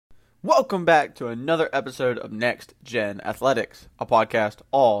Welcome back to another episode of Next Gen Athletics, a podcast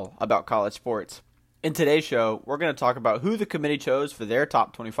all about college sports. In today's show, we're going to talk about who the committee chose for their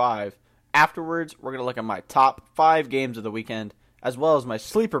top 25. Afterwards, we're going to look at my top 5 games of the weekend, as well as my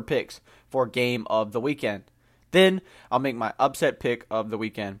sleeper picks for game of the weekend. Then, I'll make my upset pick of the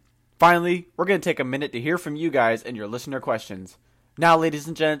weekend. Finally, we're going to take a minute to hear from you guys and your listener questions. Now, ladies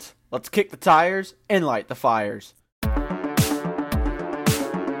and gents, let's kick the tires and light the fires.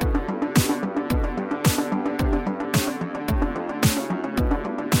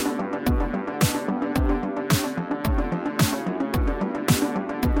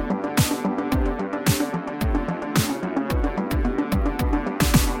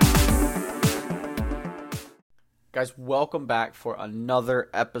 Guys, welcome back for another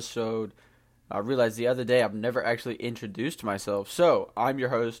episode. I realized the other day I've never actually introduced myself. So, I'm your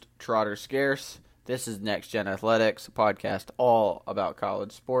host, Trotter Scarce. This is Next Gen Athletics, a podcast all about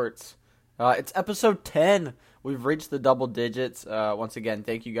college sports. It's episode 10. We've reached the double digits. Once again,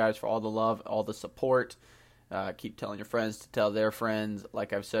 thank you guys for all the love, all the support. Keep telling your friends to tell their friends.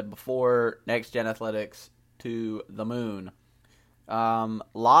 Like I've said before, Next Gen Athletics to the moon.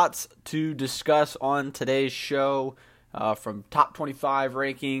 Lots to discuss on today's show, from top 25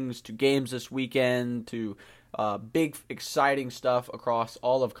 rankings to games this weekend to big exciting stuff across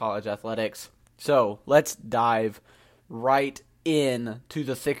all of college athletics. So let's dive right in to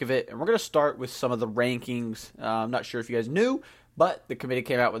the thick of it. And we're going to start with some of the rankings. I'm not sure if you guys knew, but the committee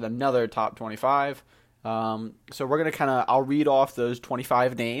came out with another top 25. So we're going to I'll read off those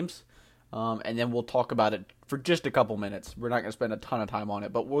 25 names. And then we'll talk about it for just a couple minutes. We're not going to spend a ton of time on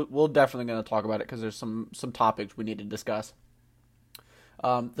it, but we're definitely going to talk about it because there's some topics we need to discuss.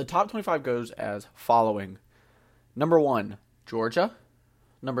 The top 25 goes as following. Number 1, Georgia.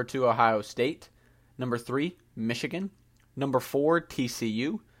 Number 2, Ohio State. Number 3, Michigan. Number 4,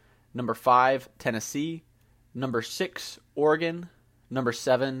 TCU. Number 5, Tennessee. Number 6, Oregon. Number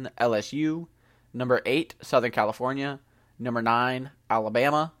 7, LSU. Number 8, Southern California. Number 9,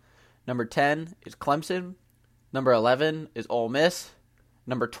 Alabama. Number 10 is Clemson. Number 11 is Ole Miss.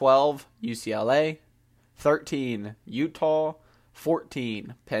 Number 12, UCLA. 13, Utah.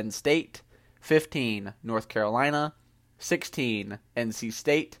 14, Penn State. 15, North Carolina. 16, NC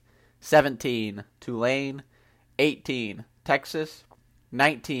State. 17, Tulane. 18, Texas.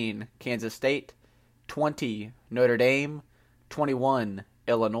 19, Kansas State. 20, Notre Dame. 21,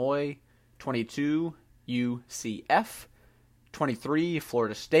 Illinois. 22, UCF. 23,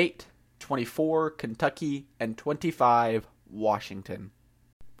 Florida State. 24, Kentucky, and 25, Washington.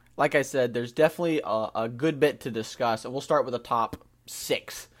 Like I said, there's definitely a good bit to discuss, and we'll start with the top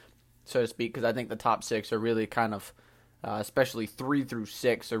 6, so to speak, because I think the top 6 are really especially 3 through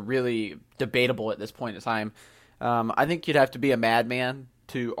 6, are really debatable at this point in time. I think you'd have to be a madman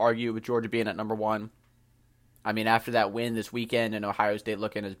to argue with Georgia being at number 1. I mean, after that win this weekend and Ohio State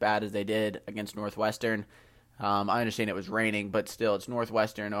looking as bad as they did against Northwestern, I understand it was raining, but still, it's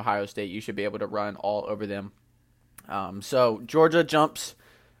Northwestern, Ohio State. You should be able to run all over them. So Georgia jumps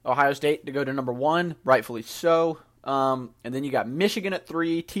Ohio State to go to number 1, rightfully so. And then you got Michigan at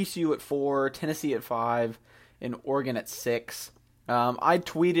 3, TCU at 4, Tennessee at 5, and Oregon at 6. I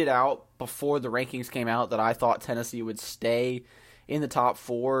tweeted out before the rankings came out that I thought Tennessee would stay in the top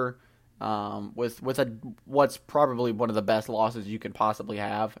 4 with what's probably one of the best losses you can possibly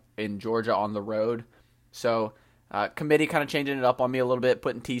have in Georgia on the road. So, committee kind of changing it up on me a little bit,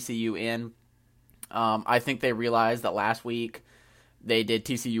 putting TCU in. I think they realized that last week they did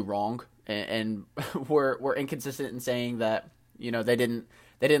TCU wrong, and were inconsistent in saying that they didn't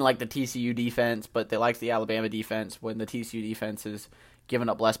like the TCU defense, but they liked the Alabama defense when the TCU defense is giving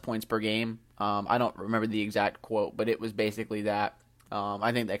up less points per game. I don't remember the exact quote, but it was basically that.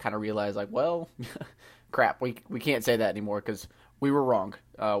 I think they kind of realized crap, we can't say that anymore because we were wrong.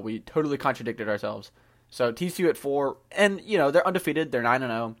 We totally contradicted ourselves. So TCU at 4, and they're undefeated. They're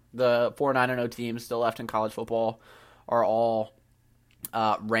 9-0. The 4 9-0 teams still left in college football are all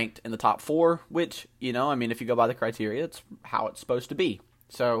ranked in the top 4, which if you go by the criteria, it's how it's supposed to be.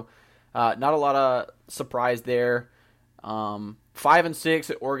 So not a lot of surprise there. 5 and 6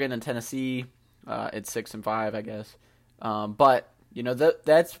 at Oregon and Tennessee. It's 6 and 5, I guess. But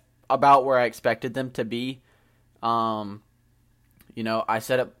that's about where I expected them to be. I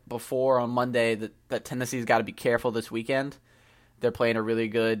said it before on Monday that Tennessee's got to be careful this weekend. They're playing a really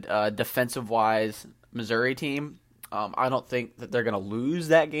good defensive-wise Missouri team. I don't think that they're going to lose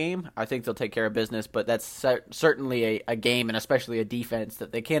that game. I think they'll take care of business, but that's certainly a game, and especially a defense,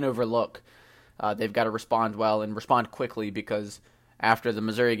 that they can't overlook. They've got to respond well and respond quickly, because after the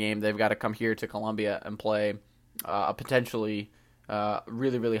Missouri game, they've got to come here to Columbia and play a potentially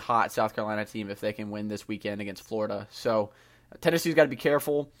really, really hot South Carolina team if they can win this weekend against Florida. So Tennessee's got to be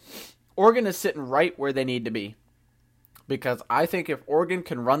careful. Oregon is sitting right where they need to be, because I think if Oregon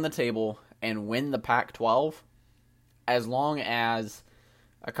can run the table and win the Pac-12, as long as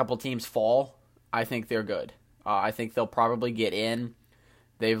a couple teams fall, I think they're good. I think they'll probably get in.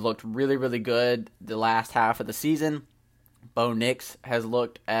 They've looked really, really good the last half of the season. Bo Nix has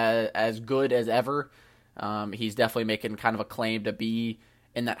looked as good as ever. He's definitely making kind of a claim to be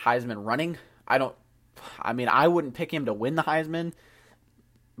in that Heisman running. I wouldn't pick him to win the Heisman,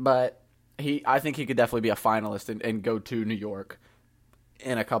 but I think he could definitely be a finalist and go to New York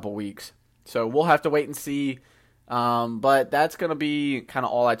in a couple weeks. So we'll have to wait and see. But that's going to be kind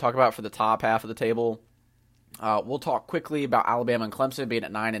of all I talk about for the top half of the table. We'll talk quickly about Alabama and Clemson being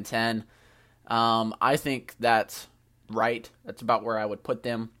at 9 and 10. I think that's right. That's about where I would put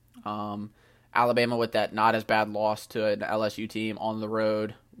them. Alabama with that not as bad loss to an LSU team on the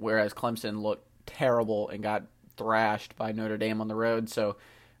road, whereas Clemson looked terrible and got thrashed by Notre Dame on the road. So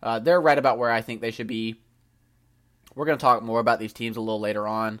they're right about where I think they should be. We're going to talk more about these teams a little later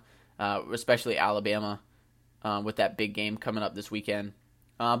on, especially Alabama with that big game coming up this weekend.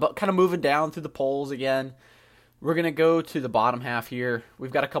 But kind of moving down through the polls again, we're going to go to the bottom half here.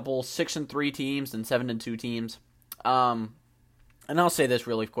 We've got a couple 6-3 teams and 7-2 teams. And I'll say this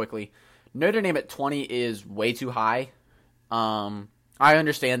really quickly. Notre Dame at 20 is way too high. I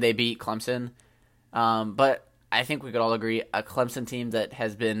understand they beat Clemson, but I think we could all agree a Clemson team that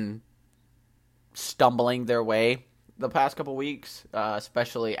has been stumbling their way the past couple weeks,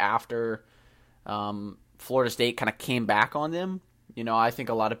 especially after Florida State kind of came back on them. I think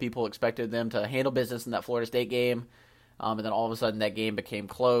a lot of people expected them to handle business in that Florida State game, and then all of a sudden that game became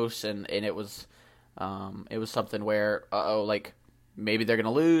close, and it was something where maybe they're going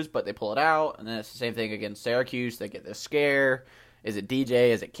to lose, but they pull it out, and then it's the same thing against Syracuse. They get this scare. Is it DJ?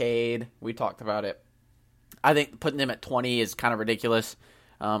 Is it Cade? We talked about it. I think putting them at 20 is kind of ridiculous.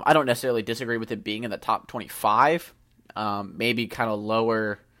 I don't necessarily disagree with it being in the top 25. Maybe kind of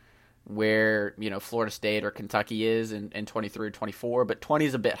lower where Florida State or Kentucky is in 23 or 24, but 20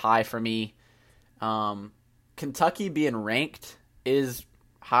 is a bit high for me. Kentucky being ranked is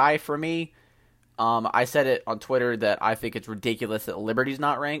high for me. I said it on Twitter that I think it's ridiculous that Liberty's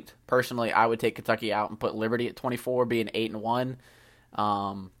not ranked. Personally, I would take Kentucky out and put Liberty at 24, being 8-1.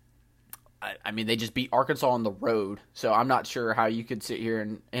 They just beat Arkansas on the road, so I'm not sure how you could sit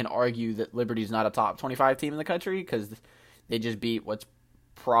here and argue that Liberty's not a top 25 team in the country, because they just beat what's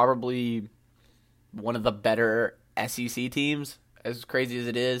probably one of the better SEC teams, as crazy as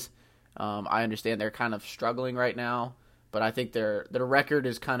it is. I understand they're kind of struggling right now, but I think their record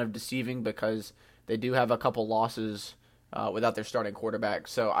is kind of deceiving because they do have a couple losses without their starting quarterback.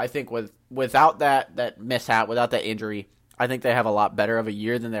 So I think without that mishap, without that injury, I think they have a lot better of a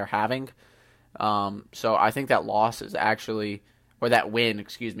year than they're having. So I think that loss is actually, or that win,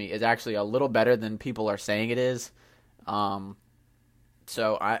 is actually a little better than people are saying it is.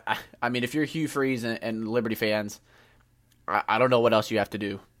 So I mean, if you're Hugh Freeze and Liberty fans, I don't know what else you have to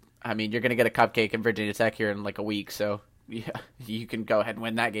do. I mean, you're going to get a cupcake in Virginia Tech here in like a week, so yeah, you can go ahead and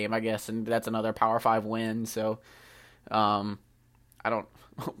win that game, I guess, and that's another Power 5 win. So,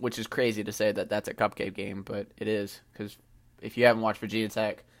 which is crazy to say that that's a cupcake game, but it is, because if you haven't watched Virginia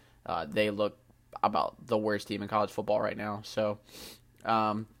Tech, they look about the worst team in college football right now. So,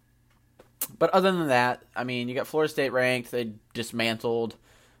 but other than that, I mean, you got Florida State ranked. They dismantled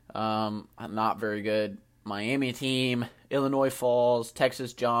not very good Miami team. Illinois falls.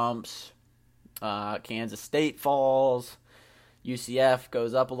 Texas jumps. Kansas State falls. UCF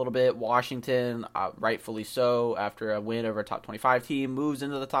goes up a little bit. Washington, rightfully so, after a win over a top 25 team, moves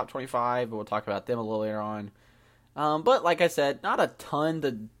into the top 25. We'll talk about them a little later on. But like I said, not a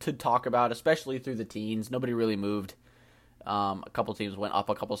ton to talk about, especially through the teens. Nobody really moved. A couple teams went up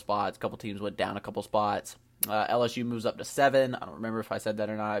a couple spots. A couple teams went down a couple spots. LSU moves up to 7. I don't remember if I said that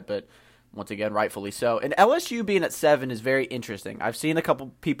or not, but once again, rightfully so. And LSU being at 7 is very interesting. I've seen a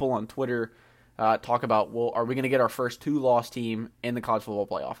couple people on Twitter talk about, well, are we going to get our first 2-loss team in the college football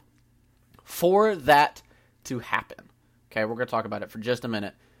playoff? For that to happen, okay, we're going to talk about it for just a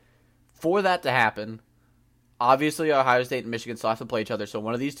minute. For that to happen, obviously Ohio State and Michigan still have to play each other, so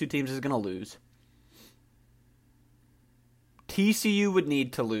one of these two teams is going to lose. TCU would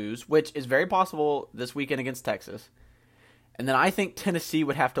need to lose, which is very possible this weekend against Texas. And then I think Tennessee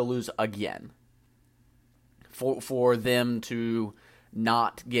would have to lose again for them to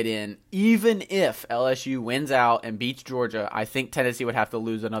not get in. Even if LSU wins out and beats Georgia, I think Tennessee would have to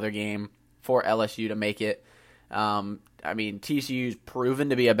lose another game for LSU to make it. I mean, TCU's proven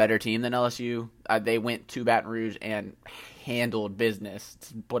to be a better team than LSU. They went to Baton Rouge and handled business,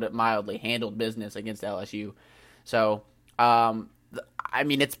 to put it mildly, handled business against LSU. So, I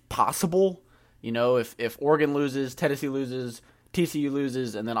mean, it's possible, if Oregon loses, Tennessee loses, TCU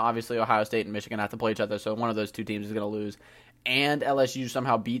loses, and then obviously Ohio State and Michigan have to play each other, so one of those two teams is going to lose, and LSU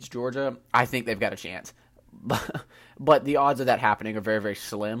somehow beats Georgia, I think they've got a chance. But the odds of that happening are very, very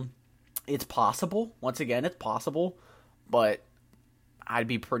slim. It's possible. Once again, it's possible, but I'd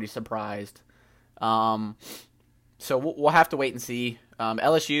be pretty surprised. So we'll have to wait and see.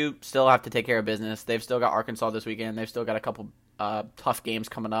 LSU still have to take care of business. They've still got Arkansas this weekend. They've still got a couple tough games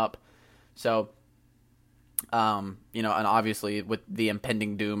coming up. So, and obviously with the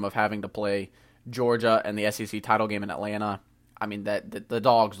impending doom of having to play Georgia and the SEC title game in Atlanta, I mean, the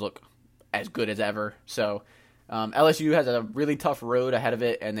Dogs look as good as ever. So LSU has a really tough road ahead of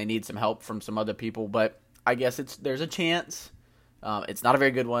it, and they need some help from some other people. But I guess there's a chance. It's not a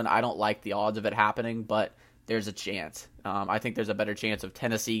very good one. I don't like the odds of it happening, but there's a chance. I think there's a better chance of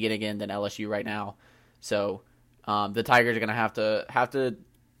Tennessee getting in than LSU right now. So the Tigers are going to have to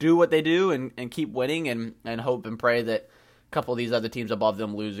do what they do and keep winning and hope and pray that a couple of these other teams above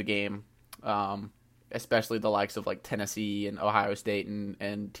them lose a game, especially the likes of like Tennessee and Ohio State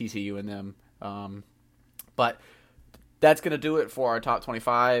and TCU and them. But that's going to do it for our top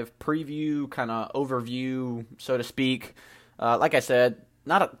 25 preview, kind of overview, so to speak. Like I said,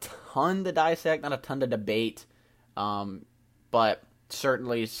 not a ton to dissect, not a ton to debate, but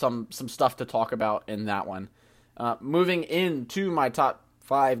certainly some stuff to talk about in that one. Moving into my top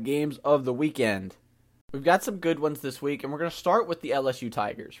 5 games of the weekend. We've got some good ones this week, and we're going to start with the LSU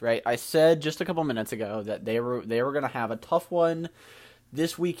Tigers, right? I said just a couple minutes ago that they were going to have a tough one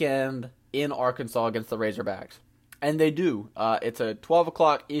this weekend in Arkansas against the Razorbacks. And they do. It's a 12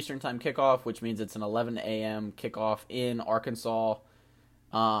 o'clock Eastern time kickoff, which means it's an 11 a.m. kickoff in Arkansas.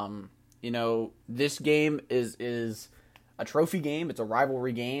 This game is a trophy game. It's a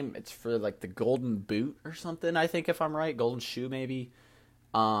rivalry game. It's for like the Golden Boot or something, I think, if I'm right. Golden Shoe, maybe.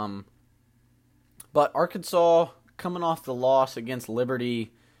 But Arkansas coming off the loss against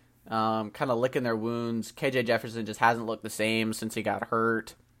Liberty, kind of licking their wounds. KJ Jefferson just hasn't looked the same since he got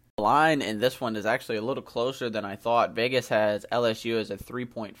hurt. The line in this one is actually a little closer than I thought. Vegas has LSU as a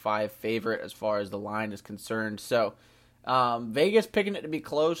 3.5 favorite as far as the line is concerned. So Vegas picking it to be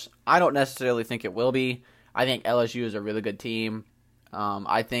close. I don't necessarily think it will be. I think LSU is a really good team.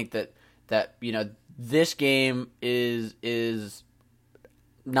 I think that this game is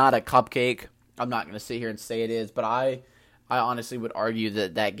not a cupcake. I'm not going to sit here and say it is, but I honestly would argue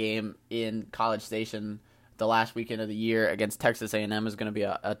that game in College Station the last weekend of the year against Texas A&M is going to be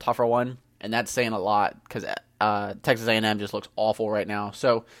a tougher one, and that's saying a lot because Texas A&M just looks awful right now.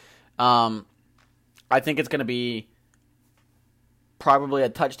 So I think it's going to be probably a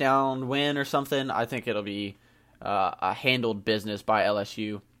touchdown win or something. I think it'll be a handled business by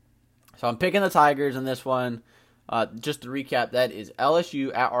LSU. So I'm picking the Tigers in this one. Just to recap, that is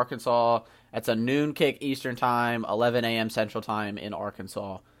LSU at Arkansas. That's a noon kick Eastern time, 11 a.m. Central time in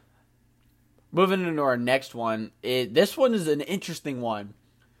Arkansas. Moving into our next one, this one is an interesting one.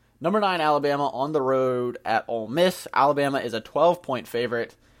 Number 9, Alabama on the road at Ole Miss. Alabama is a 12-point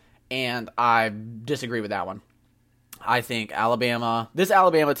favorite, and I disagree with that one. I think this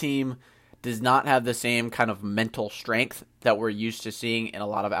Alabama team does not have the same kind of mental strength that we're used to seeing in a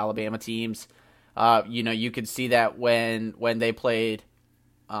lot of Alabama teams. You could see that when they played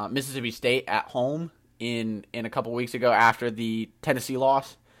Mississippi State at home in a couple weeks ago after the Tennessee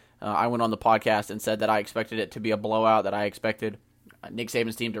loss. I went on the podcast and said that I expected it to be a blowout, that I expected Nick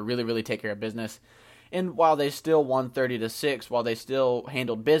Saban's team to really, really take care of business. And while they still won 30-6, while they still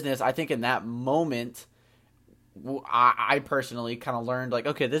handled business, I think in that moment, I personally kind of learned, like,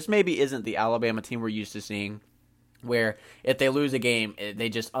 okay, this maybe isn't the Alabama team we're used to seeing, where if they lose a game, they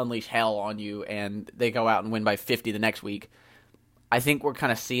just unleash hell on you and they go out and win by 50 the next week. I think we're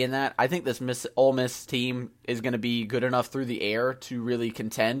kind of seeing that. I think this Ole Miss team is going to be good enough through the air to really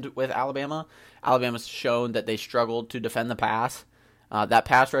contend with Alabama. Alabama's shown that they struggled to defend the pass. That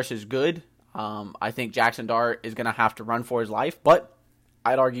pass rush is good. I think Jackson Dart is going to have to run for his life, but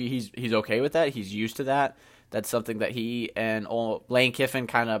I'd argue he's okay with that. He's used to that. That's something that he and Lane Kiffin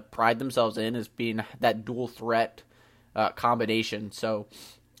kind of pride themselves in, as being that dual threat combination. So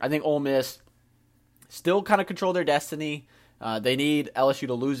I think Ole Miss still kind of control their destiny. They need LSU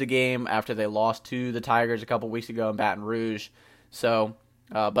to lose a game after they lost to the Tigers a couple weeks ago in Baton Rouge. So,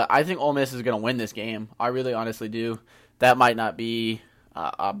 but I think Ole Miss is going to win this game. I really honestly do. That might not be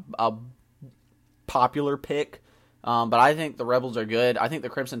a popular pick, But I think the Rebels are good. I think the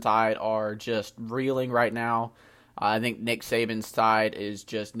Crimson Tide are just reeling right now. I think Nick Saban's side is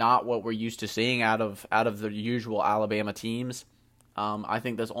just not what we're used to seeing out of the usual Alabama teams. I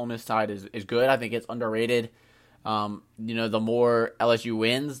think this Ole Miss side is good. I think it's underrated. The more LSU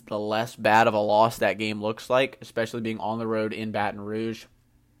wins, the less bad of a loss that game looks like, especially being on the road in Baton Rouge.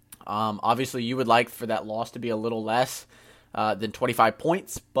 Obviously, you would like for that loss to be a little less than 25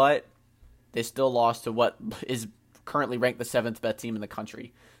 points, but they still lost to what is currently ranked the 7th best team in the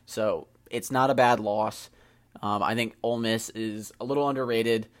country. So it's not a bad loss. I think Ole Miss is a little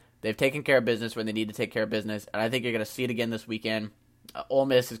underrated. They've taken care of business when they need to take care of business, and I think you're going to see it again this weekend. Ole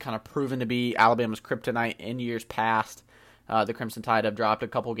Miss has kind of proven to be Alabama's kryptonite in years past. The Crimson Tide have dropped a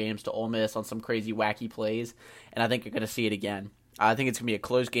couple games to Ole Miss on some crazy, wacky plays, and I think you're going to see it again. I think it's going to be a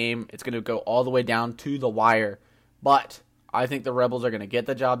close game. It's going to go all the way down to the wire, but I think the Rebels are going to get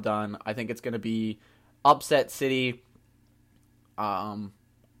the job done. I think it's going to be upset city.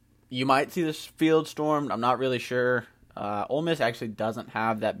 You might see this field stormed. I'm not really sure. Ole Miss actually doesn't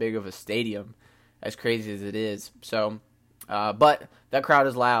have that big of a stadium, as crazy as it is. So, but that crowd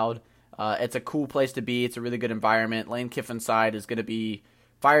is loud. It's a cool place to be. It's a really good environment. Lane Kiffin's side is going to be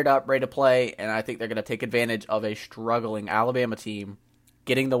fired up, ready to play, and I think they're going to take advantage of a struggling Alabama team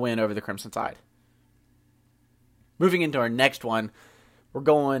getting the win over the Crimson Tide. Moving into our next one, we're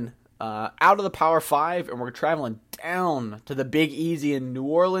going out of the Power 5, and we're traveling down to the Big Easy in New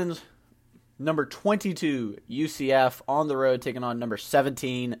Orleans. Number 22, UCF, on the road, taking on number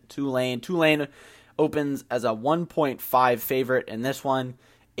 17, Tulane. Tulane opens as a 1.5 favorite in this one.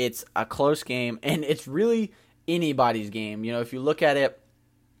 It's a close game, and it's really anybody's game. If you look at it,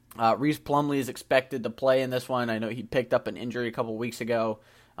 Reese Plumlee is expected to play in this one. I know he picked up an injury a couple weeks ago,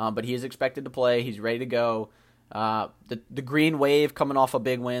 but he is expected to play. He's ready to go. The Green Wave coming off a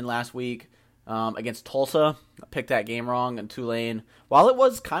big win last week against Tulsa. I picked that game wrong, and Tulane, while it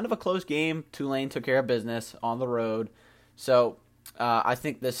was kind of a close game, Tulane took care of business on the road. So I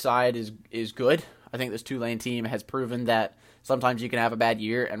think this side is good. I think this Tulane team has proven that sometimes you can have a bad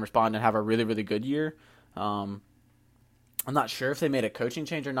year and respond and have a really, really good year. I'm not sure if they made a coaching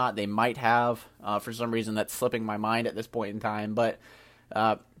change or not. They might have. For some reason, that's slipping my mind at this point in time. But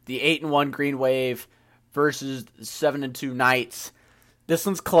the 8-1 Green Wave versus 7-2 Knights. This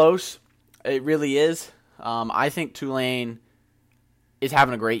one's close. It really is. I think Tulane is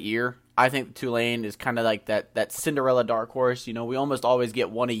having a great year. I think Tulane is kind of like that Cinderella dark horse. We almost always get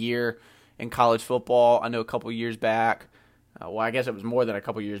one a year in college football. I know a couple years back. I guess it was more than a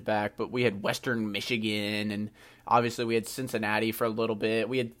couple years back, but we had Western Michigan, and obviously we had Cincinnati for a little bit.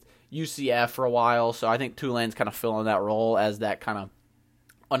 We had UCF for a while, so I think Tulane's kind of filling that role as that kind of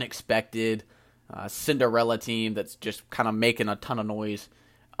unexpected Cinderella team that's just kind of making a ton of noise.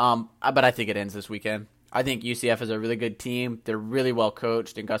 But I think it ends this weekend. I think UCF is a really good team. They're really well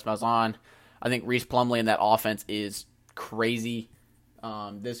coached, and Gus Malzahn. I think Reese Plumlee and that offense is crazy.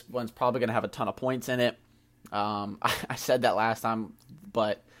 This one's probably going to have a ton of points in it. I said that last time,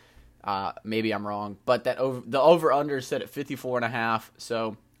 but maybe I'm wrong. But the over-under is set at 54.5.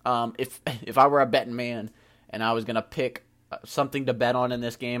 So if I were a betting man and I was going to pick something to bet on in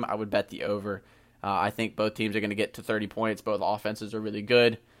this game, I would bet the over. I think both teams are going to get to 30 points. Both offenses are really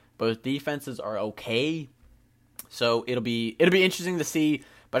good. Both defenses are okay. So it'll be interesting to see.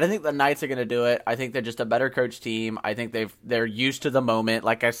 But I think the Knights are going to do it. I think they're just a better coach team. I think they're used to the moment.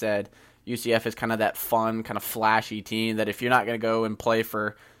 Like I said, UCF is kind of that fun, kind of flashy team that if you're not going to go and play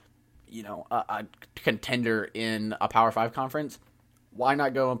for, a contender in a Power 5 conference, why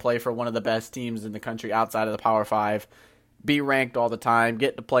not go and play for one of the best teams in the country outside of the Power 5? Be ranked all the time,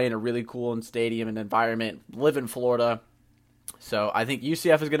 get to play in a really cool stadium and environment, live in Florida. So I think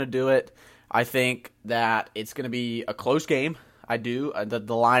UCF is going to do it. I think that it's going to be a close game. I do.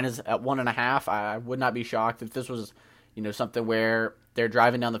 The line is at 1.5. I would not be shocked if this was, something where they're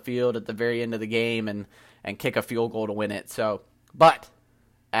driving down the field at the very end of the game and kick a field goal to win it. So, but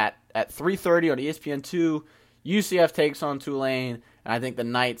at 3:30 on ESPN2, UCF takes on Tulane, and I think the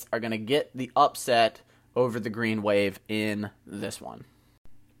Knights are going to get the upset over the Green Wave in this one.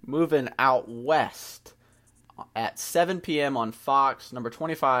 Moving out west, at 7 p.m. on Fox, number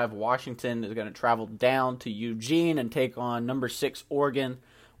 25, Washington, is going to travel down to Eugene and take on number 6, Oregon.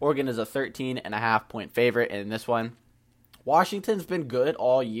 Oregon is a 13.5-point favorite in this one. Washington's been good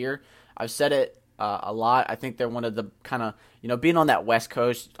all year. I've said it a lot. I think they're one of the kind of, being on that West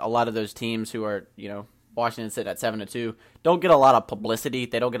Coast, a lot of those teams who are, Washington sitting at 7-2, don't get a lot of publicity.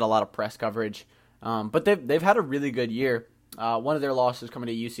 They don't get a lot of press coverage. But they've had a really good year. One of their losses coming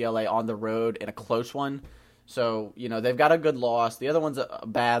to UCLA on the road in a close one. So, they've got a good loss. The other one's a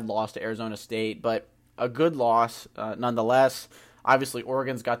bad loss to Arizona State. But a good loss nonetheless. Obviously,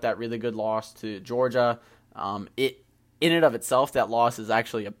 Oregon's got that really good loss to Georgia. It in and of itself, that loss is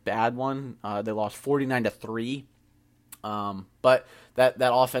actually a bad one. They lost 49-3. But that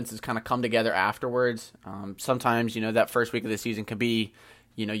offense has kind of come together afterwards. Sometimes, that first week of the season can be,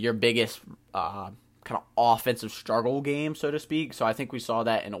 your biggest kind of offensive struggle game, so to speak. So I think we saw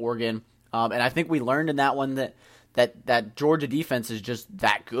that in Oregon. And I think we learned in that one that Georgia defense is just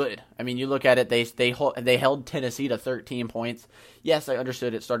that good. I mean, you look at it, they held Tennessee to 13 points. Yes, I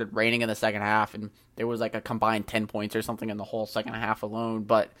understood it started raining in the second half, and there was like a combined 10 points or something in the whole second half alone,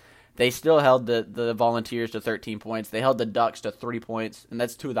 but they still held the Volunteers to 13 points. They held the Ducks to 3 points, and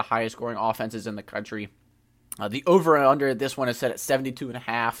that's two of the highest scoring offenses in the country. The over and under this one is set at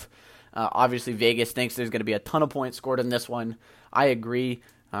 72.5. Obviously, Vegas thinks there's going to be a ton of points scored in this one. I agree.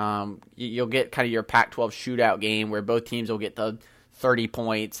 You'll get kind of your Pac-12 shootout game where both teams will get the 30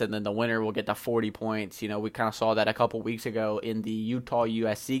 points and then the winner will get the 40 points. We kind of saw that a couple weeks ago in the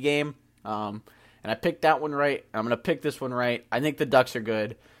Utah-USC game. And I picked that one right. I'm going to pick this one right. I think the Ducks are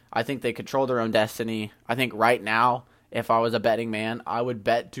good. I think they control their own destiny. I think right now, if I was a betting man, I would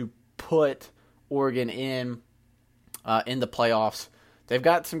bet to put Oregon in the playoffs. They've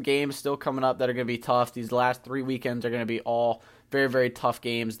got some games still coming up that are going to be tough. These last 3 weekends are going to be all very, very tough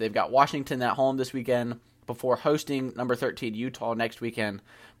games. They've got Washington at home this weekend before hosting number 13 Utah next weekend,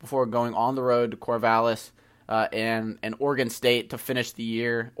 before going on the road to Corvallis and Oregon State to finish the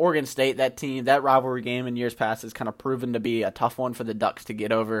year. Oregon State, that rivalry game in years past has kind of proven to be a tough one for the Ducks to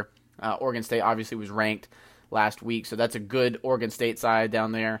get over. Oregon State obviously was ranked last week, so that's a good Oregon State side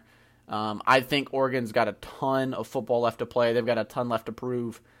down there. I think Oregon's got a ton of football left to play. They've got a ton left to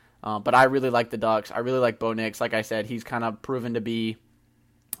prove. But I really like the Ducks. I really like Bo Nix. Like I said, he's kind of proven to be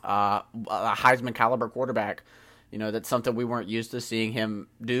a Heisman caliber quarterback. That's something we weren't used to seeing him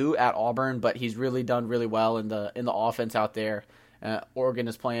do at Auburn, but he's really done really well in the offense out there. Oregon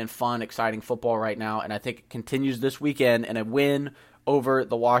is playing fun, exciting football right now, and I think it continues this weekend in a win over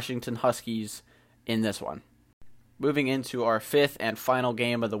the Washington Huskies in this one. Moving into our fifth and final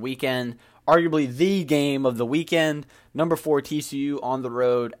game of the weekend, arguably the game of the weekend, number 4 TCU on the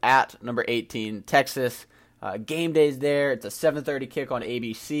road at number 18 Texas. Game day's there. It's a 7:30 kick on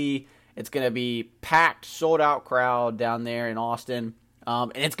ABC. It's going to be packed, sold-out crowd down there in Austin,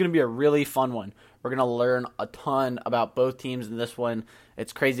 and it's going to be a really fun one. We're going to learn a ton about both teams in this one.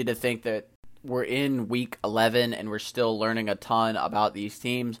 It's crazy to think that we're in week 11 and we're still learning a ton about these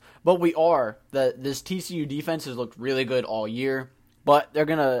teams, but we are. This TCU defense has looked really good all year, but they're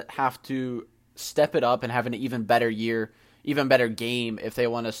going to have to step it up and have an even better year, even better game if they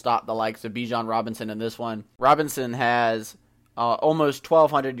want to stop the likes of Bijan Robinson in this one. Robinson has almost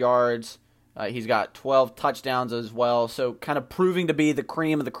 1,200 yards. He's got 12 touchdowns as well, so kind of proving to be the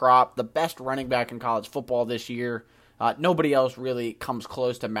cream of the crop, the best running back in college football this year. Nobody else really comes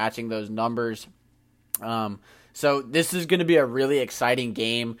close to matching those numbers. So this is going to be a really exciting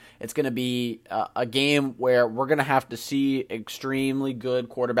game. It's going to be a game where we're going to have to see extremely good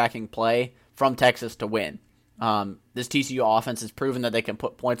quarterbacking play from Texas to win. This TCU offense has proven that they can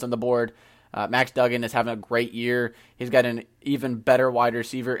put points on the board. Max Duggan is having a great year. He's got an even better wide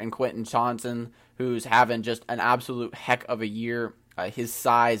receiver in Quentin Johnson, who's having just an absolute heck of a year. His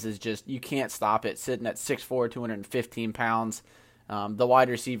size is just, you can't stop it, sitting at 6'4", 215 pounds. The wide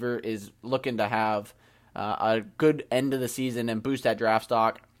receiver is looking to have a good end of the season and boost that draft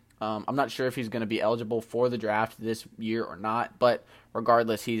stock. I'm not sure if he's going to be eligible for the draft this year or not, but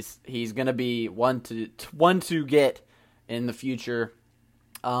regardless, he's going to be one to get in the future.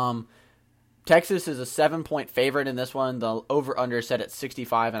 Texas is a 7-point favorite in this one. The over-under set at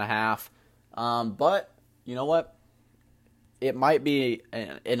 65.5. But you know what? It might be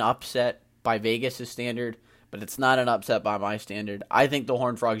an upset by Vegas' standard, but it's not an upset by my standard. I think the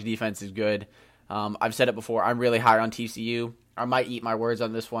Horned Frogs defense is good. I've said it before. I'm really high on TCU. I might eat my words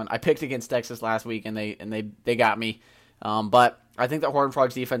on this one. I picked against Texas last week, and they got me. But I think the Horned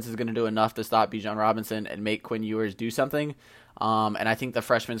Frogs defense is going to do enough to stop Bijan Robinson and make Quinn Ewers do something. And I think the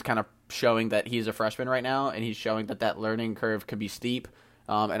freshman's kind of showing that he's a freshman right now, and he's showing that learning curve could be steep.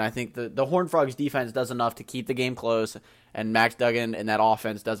 And I think the Horned Frogs defense does enough to keep the game close, and Max Duggan and that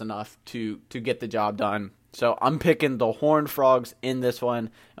offense does enough to get the job done. So I'm picking the Horned Frogs in this one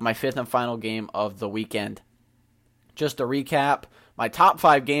in my fifth and final game of the weekend. Just to recap, my top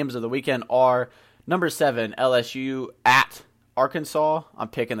 5 games of the weekend are number 7, LSU at Arkansas. I'm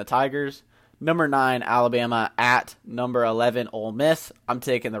picking the Tigers. Number 9, Alabama at number 11, Ole Miss. I'm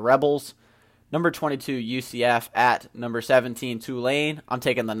taking the Rebels. Number 22, UCF at number 17, Tulane. I'm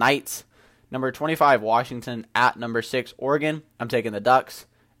taking the Knights. Number 25, Washington at number 6, Oregon. I'm taking the Ducks.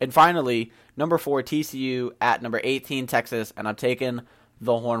 And finally, number 4, TCU at number 18, Texas, and I'm taking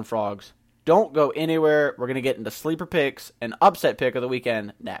the Horned Frogs. Don't go anywhere. We're going to get into sleeper picks and upset pick of the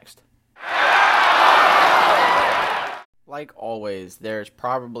weekend next. Like always, there's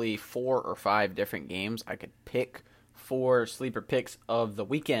probably 4 or 5 different games I could pick for sleeper picks of the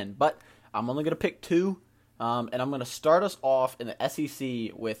weekend, but I'm only going to pick 2, and I'm going to start us off in the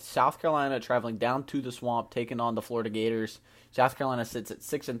SEC with South Carolina traveling down to the Swamp, taking on the Florida Gators. South Carolina sits at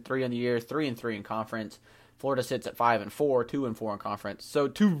 6-3 on the year, 3-3 in conference. Florida sits at 5-4, 2-4 in conference. So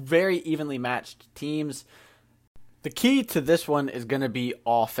 2 very evenly matched teams. The key to this one is going to be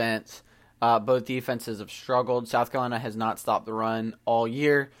offense. Both defenses have struggled. South Carolina has not stopped the run all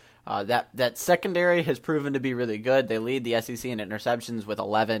year. That secondary has proven to be really good. They lead the SEC in interceptions with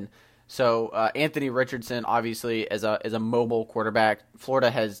 11. So Anthony Richardson, obviously, is a mobile quarterback.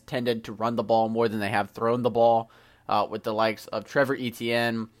 Florida has tended to run the ball more than they have thrown the ball with the likes of Trevor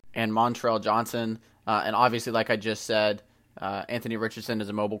Etienne and Montrell Johnson. And obviously, like I just said, Anthony Richardson is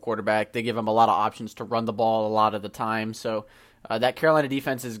a mobile quarterback. They give him a lot of options to run the ball a lot of the time. So that Carolina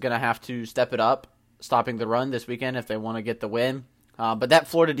defense is going to have to step it up, stopping the run this weekend if they want to get the win. But that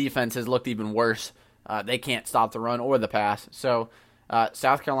Florida defense has looked even worse. They can't stop the run or the pass. So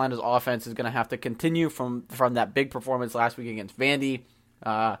South Carolina's offense is going to have to continue from that big performance last week against Vandy.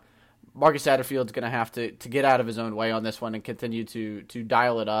 Marcus Satterfield's going to have to get out of his own way on this one and continue to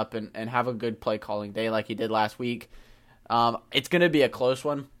dial it up and have a good play calling day like he did last week. It's going to be a close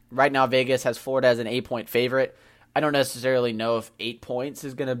one. Right now, Vegas has Florida as an 8-point favorite. I don't necessarily know if 8 points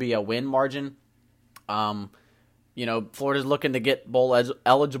is going to be a win margin. Florida's looking to get bowl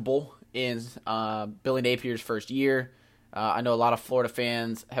eligible in Billy Napier's first year. I know a lot of Florida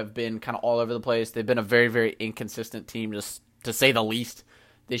fans have been kind of all over the place. They've been a very, very inconsistent team, just to say the least,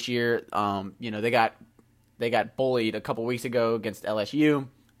 this year. They got bullied a couple weeks ago against LSU,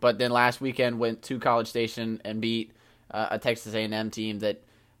 but then last weekend went to College Station and beat a Texas A&M team that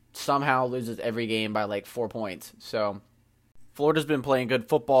somehow loses every game by like 4 points. So Florida's been playing good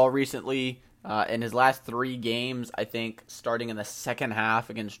football recently. In his last 3 games, I think, starting in the second half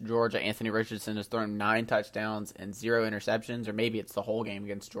against Georgia, Anthony Richardson has thrown 9 touchdowns and 0 interceptions, or maybe it's the whole game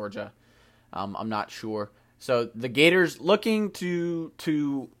against Georgia. I'm not sure. So the Gators looking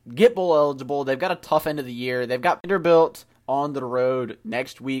to get bowl eligible. They've got a tough end of the year. They've got Vanderbilt on the road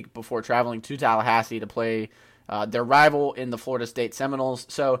next week before traveling to Tallahassee to play their rival in the Florida State Seminoles.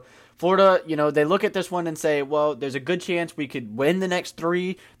 So Florida, they look at this one and say, well, there's a good chance we could win the next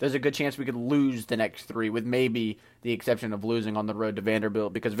 3. There's a good chance we could lose the next 3, with maybe the exception of losing on the road to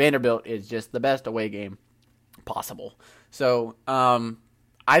Vanderbilt, because Vanderbilt is just the best away game possible. So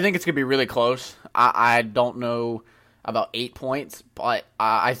I think it's going to be really close. I don't know about 8 points, but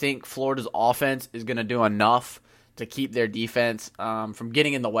I think Florida's offense is going to do enough to keep their defense from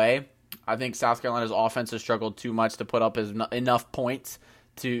getting in the way. I think South Carolina's offense has struggled too much to put up enough points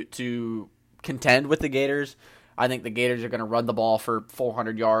to contend with the Gators. I think the Gators are going to run the ball for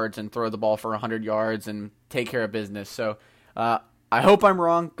 400 yards and throw the ball for 100 yards and take care of business. So I hope I'm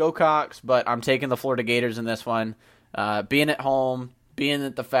wrong, go Cox, but I'm taking the Florida Gators in this one. Being at home, being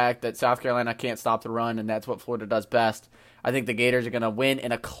at the fact that South Carolina can't stop the run, and that's what Florida does best, I think the Gators are going to win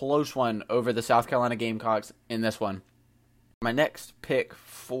in a close one over the South Carolina Gamecocks in this one. My next pick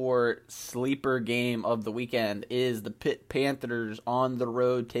for sleeper game of the weekend is the Pitt Panthers on the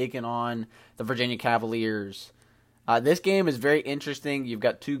road taking on the Virginia Cavaliers. This game is very interesting. You've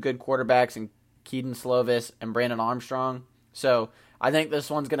got 2 good quarterbacks in Keaton Slovis and Brandon Armstrong. So I think this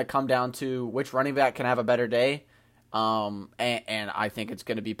one's going to come down to which running back can have a better day. And I think it's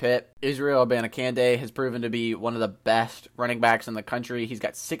going to be Pitt. Israel Abanikanda has proven to be one of the best running backs in the country. He's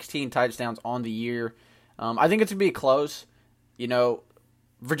got 16 touchdowns on the year. I think it's going to be close.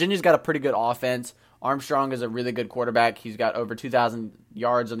 Virginia's got a pretty good offense. Armstrong is a really good quarterback. He's got over 2,000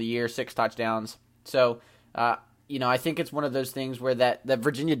 yards on the year, 6 touchdowns. So, I think it's one of those things where that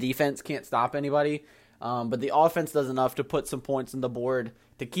Virginia defense can't stop anybody, but the offense does enough to put some points on the board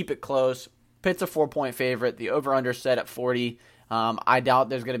to keep it close. Pitt's a 4-point favorite. The over-under set at 40. I doubt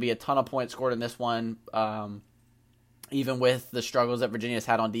there's going to be a ton of points scored in this one, even with the struggles that Virginia's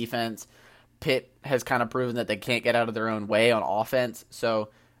had on defense. Pitt has kind of proven that they can't get out of their own way on offense. So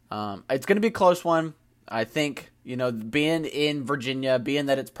it's going to be a close one. I think, being in Virginia, being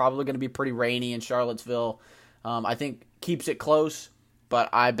that it's probably going to be pretty rainy in Charlottesville, I think keeps it close. But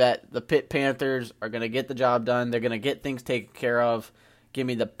I bet the Pitt Panthers are going to get the job done. They're going to get things taken care of. Give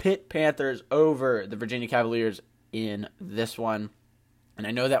me the Pitt Panthers over the Virginia Cavaliers in this one. And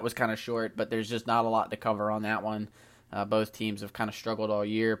I know that was kind of short, but there's just not a lot to cover on that one. Both teams have kind of struggled all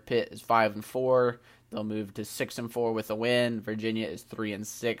year. Pitt is 5-4. They'll move to 6-4 with a win. Virginia is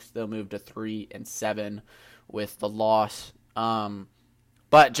 3-6. They'll move to 3-7 with the loss.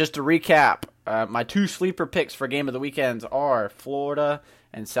 But just to recap, my 2 sleeper picks for game of the weekends are Florida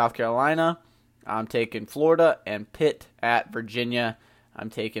and South Carolina. I'm taking Florida, and Pitt at Virginia. I'm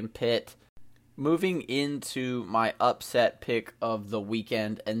taking Pitt. Moving into my upset pick of the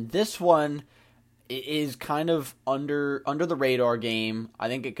weekend, and this one is kind of under the radar game. I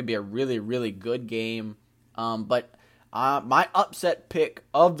think it could be a really, really good game. But my upset pick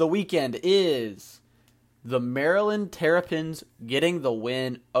of the weekend is the Maryland Terrapins getting the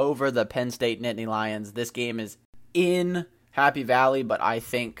win over the Penn State Nittany Lions. This game is in Happy Valley, but I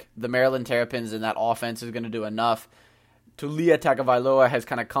think the Maryland Terrapins and that offense is going to do enough. Taulia Tagovailoa has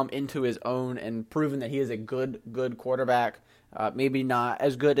kind of come into his own and proven that he is a good quarterback. Maybe not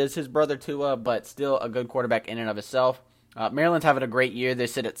as good as his brother Tua, but still a good quarterback in and of itself. Maryland's having a great year. They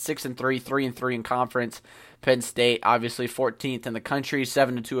sit at 6-3, 3-3 in conference. Penn State, obviously 14th in the country,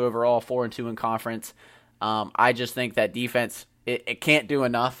 7-2 overall, 4-2 in conference. I just think that defense it can't do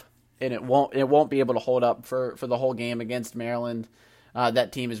enough, and it won't be able to hold up for the whole game against Maryland.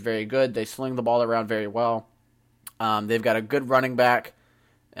 That team is very good. They sling the ball around very well. They've got a good running back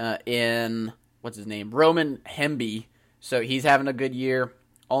in what's his name, Roman Hemby. So he's having a good year,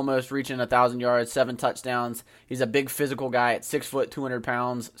 almost reaching 1,000 yards, 7 touchdowns. He's a big physical guy at 6 foot, 200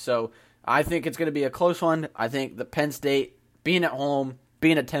 pounds. So I think it's going to be a close one. I think the Penn State, being at home,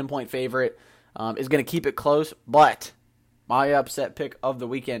 being a 10-point favorite, is going to keep it close. But my upset pick of the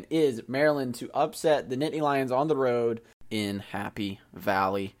weekend is Maryland to upset the Nittany Lions on the road in Happy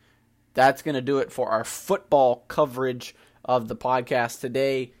Valley. That's going to do it for our football coverage of the podcast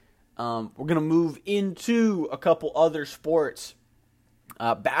today. We're going to move into a couple other sports.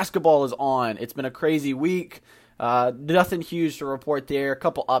 Basketball is on. It's been a crazy week. Nothing huge to report there. A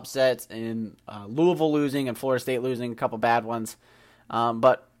couple upsets in Louisville losing and Florida State losing, a couple bad ones.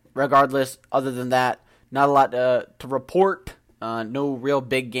 But regardless, other than that, not a lot to report. No real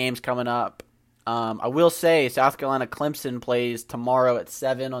big games coming up. I will say South Carolina Clemson plays tomorrow at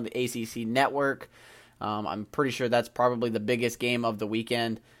 7 on the ACC network. I'm pretty sure that's probably the biggest game of the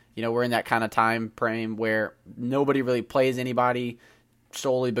weekend. You know, we're in that kind of time frame where nobody really plays anybody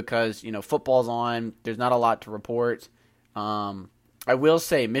solely because, you know, football's on. There's not a lot to report. I will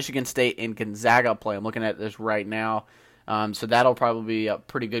say Michigan State and Gonzaga play. I'm looking at this right now. So that'll probably be a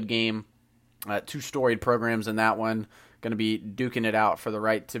pretty good game. 2 storied programs in that one. Going to be duking it out for the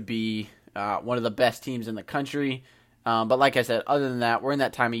right to be one of the best teams in the country. But like I said, other than that, we're in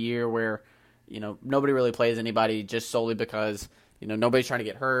that time of year where, you know, nobody really plays anybody just solely because, you know, nobody's trying to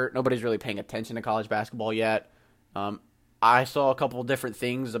get hurt. Nobody's really paying attention to college basketball yet. I saw a couple of different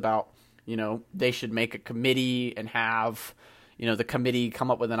things about, you know, they should make a committee and have, you know, the committee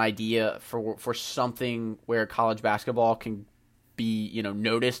come up with an idea for something where college basketball can be, you know,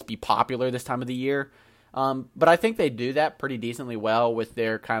 noticed, be popular this time of the year. But I think they do that pretty decently well with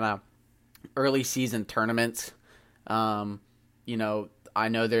their kind of early season tournaments. You know, I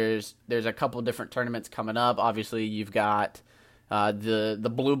know there's a couple different tournaments coming up. Obviously, you've got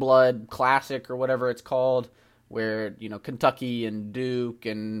the Blue Blood Classic or whatever it's called, where, you know, Kentucky and Duke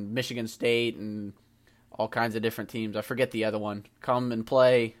and Michigan State and all kinds of different teams, I forget the other one, come and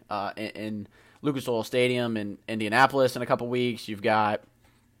play in Lucas Oil Stadium in Indianapolis in a couple weeks. You've got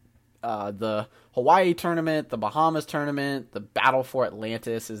the Hawaii tournament, the Bahamas tournament, the Battle for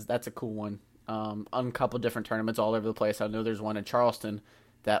Atlantis, that's a cool one. A couple different tournaments all over the place. I know there's one in Charleston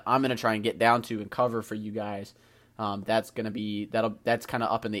that I'm going to try and get down to and cover for you guys. That's kind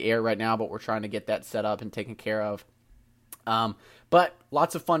of up in the air right now, but we're trying to get that set up and taken care of. But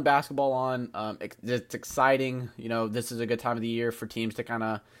lots of fun basketball on. It's exciting. You know, this is a good time of the year for teams to kind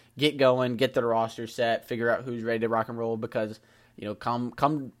of get going, get their roster set, figure out who's ready to rock and roll because, you know,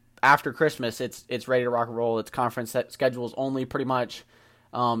 come after Christmas, it's ready to rock and roll. It's conference schedules only pretty much.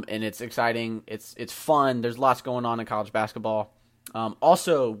 And it's exciting. It's fun. There's lots going on in college basketball.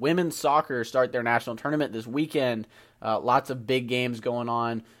 Also, women's soccer start their national tournament this weekend. Lots of big games going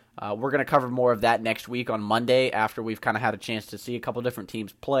on. We're going to cover more of that next week on Monday after we've kind of had a chance to see a couple different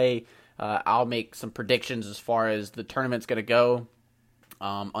teams play. I'll make some predictions as far as the tournament's going to go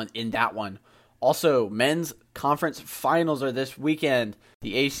in that one. Also, men's conference finals are this weekend.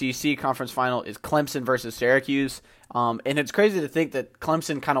 The ACC conference final is Clemson versus Syracuse. And it's crazy to think that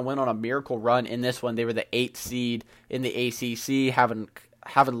Clemson kind of went on a miracle run in this one. They were the 8th seed in the ACC, having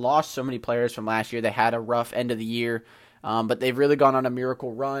lost so many players from last year. They had a rough end of the year, but they've really gone on a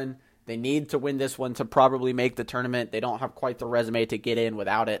miracle run. They need to win this one to probably make the tournament. They don't have quite the resume to get in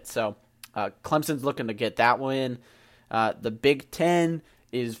without it. So Clemson's looking to get that win. The Big Ten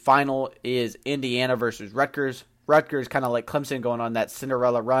final is Indiana versus Rutgers. Rutgers, kind of like Clemson, going on that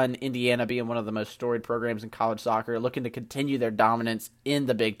Cinderella run. Indiana being one of the most storied programs in college soccer, looking to continue their dominance in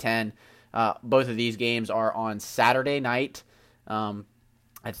the Big Ten. Both of these games are on Saturday night. I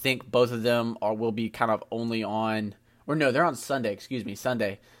think both of them will be kind of only on, or no, they're on Sunday. Excuse me,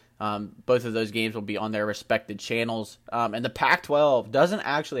 Sunday. Both of those games will be on their respected channels. And the Pac-12 doesn't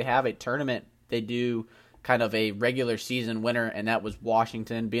actually have a tournament. They do kind of a regular season winner, and that was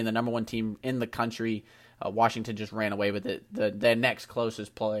Washington being the number one team in the country. Washington just ran away with it. The next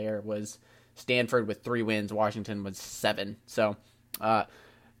closest player was Stanford with 3 wins. Washington was 7. So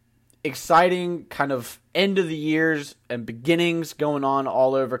exciting kind of end of the years and beginnings going on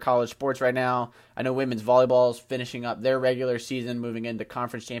all over college sports right now. I know women's volleyball is finishing up their regular season, moving into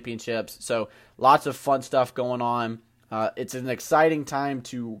conference championships. So lots of fun stuff going on. It's an exciting time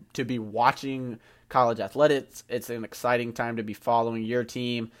to be watching college athletics. It's an exciting time to be following your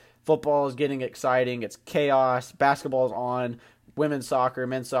team. Football is getting exciting. It's chaos. Basketball is on. Women's soccer,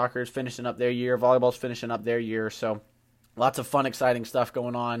 men's soccer is finishing up their year. Volleyball is finishing up their year. So lots of fun, exciting stuff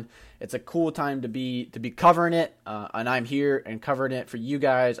going on. It's a cool time to be covering it, and I'm here and covering it for you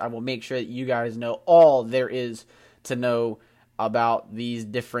guys. I will make sure that you guys know all there is to know about these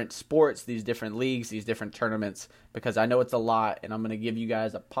different sports, these different leagues, these different tournaments, because I know it's a lot, and I'm going to give you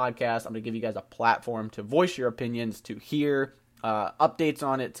guys a podcast. I'm going to give you guys a platform to voice your opinions, to hear updates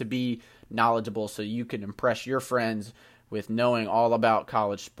on it, to be knowledgeable so you can impress your friends with knowing all about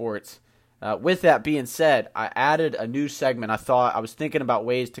college sports. With that being said, I added a new segment. I was thinking about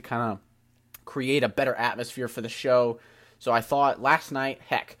ways to kind of create a better atmosphere for the show. So I thought last night,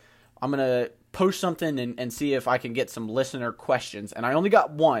 heck, I'm going to post something and see if I can get some listener questions. And I only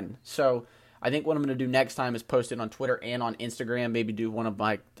got one. So I think what I'm going to do next time is post it on Twitter and on Instagram. Maybe do one of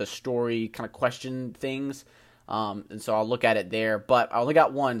the story kind of question things. And so I'll look at it there. But I only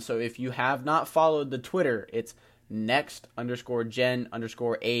got one. So if you have not followed the Twitter, it's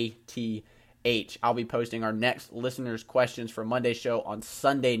next_gen_ATH. I'll be posting our next listeners' questions for Monday's show on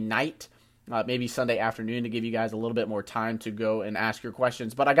Sunday night, maybe Sunday afternoon, to give you guys a little bit more time to go and ask your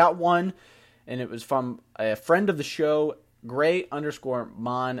questions. But I got one, and it was from a friend of the show,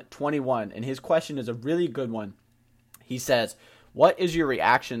 Gray_Mon21, and his question is a really good one. He says, what is your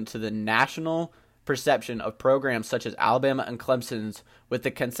reaction to the national perception of programs such as Alabama and Clemson's with the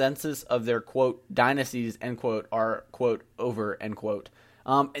consensus of their, quote, dynasties, end quote, are, quote, over, end quote?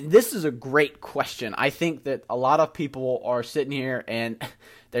 And this is a great question. I think that a lot of people are sitting here and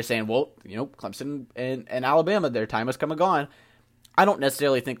they're saying, well, Clemson and Alabama, their time has come and gone. I don't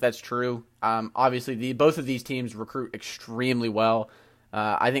necessarily think that's true. Obviously, both of these teams recruit extremely well.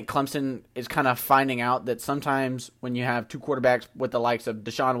 I think Clemson is kind of finding out that sometimes when you have 2 quarterbacks with the likes of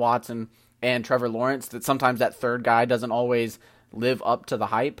Deshaun Watson and Trevor Lawrence, that sometimes that third guy doesn't always live up to the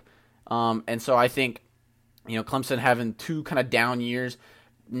hype. And so I think, Clemson having 2 kind of down years,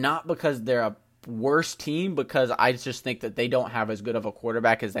 not because they're a worse team, because I just think that they don't have as good of a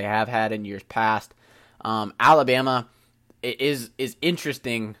quarterback as they have had in years past. Alabama is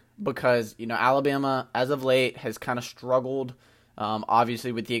interesting because, Alabama, as of late, has kind of struggled,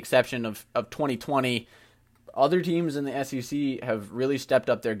 obviously with the exception of 2020. Other teams in the SEC have really stepped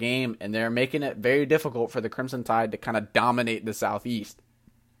up their game, and they're making it very difficult for the Crimson Tide to kind of dominate the Southeast.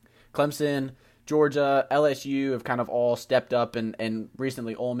 Clemson, Georgia, LSU have kind of all stepped up, and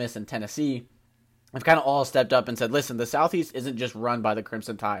recently Ole Miss and Tennessee have kind of all stepped up and said, listen, the Southeast isn't just run by the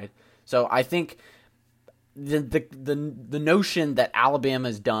Crimson Tide. So I think the notion that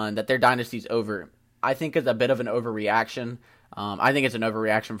Alabama's done, that their dynasty's over, I think is a bit of an overreaction. I think it's an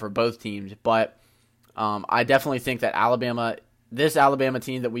overreaction for both teams, but I definitely think that this Alabama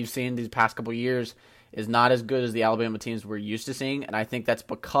team that we've seen these past couple years is not as good as the Alabama teams we're used to seeing, and I think that's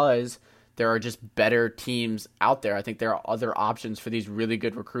because there are just better teams out there. I think there are other options for these really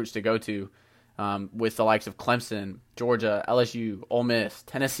good recruits to go to, with the likes of Clemson, Georgia, LSU, Ole Miss,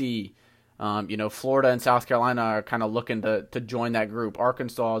 Tennessee. Florida and South Carolina are kind of looking to join that group.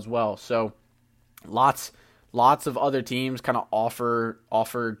 Arkansas as well. So lots of other teams kind of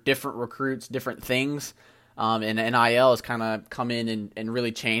offer different recruits, different things. And NIL has kind of come in and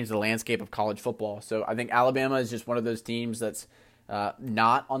really changed the landscape of college football. So I think Alabama is just one of those teams that's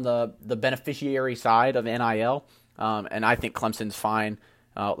not on the beneficiary side of NIL. And I think Clemson's fine.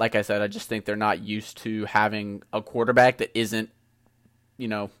 Like I said, I just think they're not used to having a quarterback that isn't,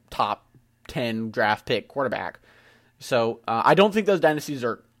 top 10 draft pick quarterback. So I don't think those dynasties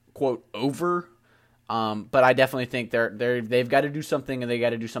are, quote, over. But I definitely think they've got to do something, and they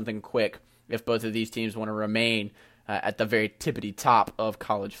got to do something quick if both of these teams want to remain at the very tippity top of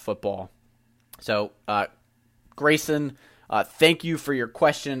college football. So Grayson thank you for your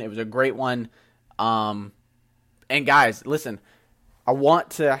question. It was a great one. And guys, listen, I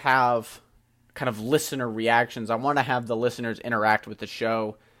want to have kind of listener reactions. I want to have the listeners interact with the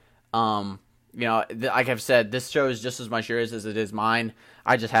show. Like I've said, this show is just as much yours as it is mine.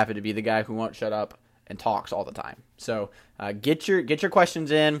 I just happen to be the guy who won't shut up and talks all the time. So get your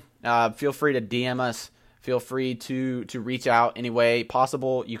questions in. Feel free to DM us. Feel free to reach out any way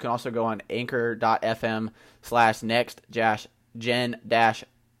possible. You can also go on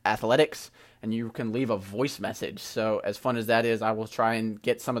anchor.fm/next-gen-athletics, and you can leave a voice message. So as fun as that is, I will try and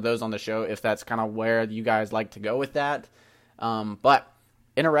get some of those on the show if that's kind of where you guys like to go with that. But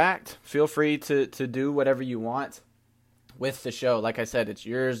interact. Feel free to do whatever you want with the show. Like I said, it's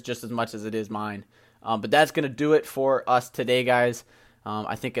yours just as much as it is mine. But that's going to do it for us today, guys.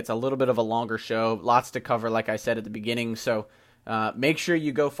 I think it's a little bit of a longer show. Lots to cover, like I said at the beginning. So make sure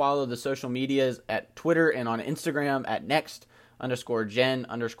you go follow the social medias at Twitter and on Instagram at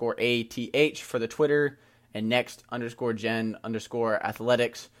next_gen_ATH for the Twitter and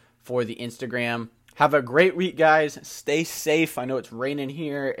next_gen_athletics for the Instagram. Have a great week, guys. Stay safe. I know it's raining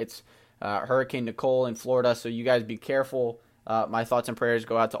here. It's Hurricane Nicole in Florida, so you guys be careful. My thoughts and prayers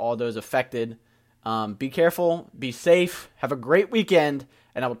go out to all those affected. Be careful. Be safe. Have a great weekend,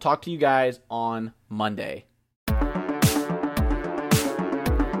 and I will talk to you guys on Monday.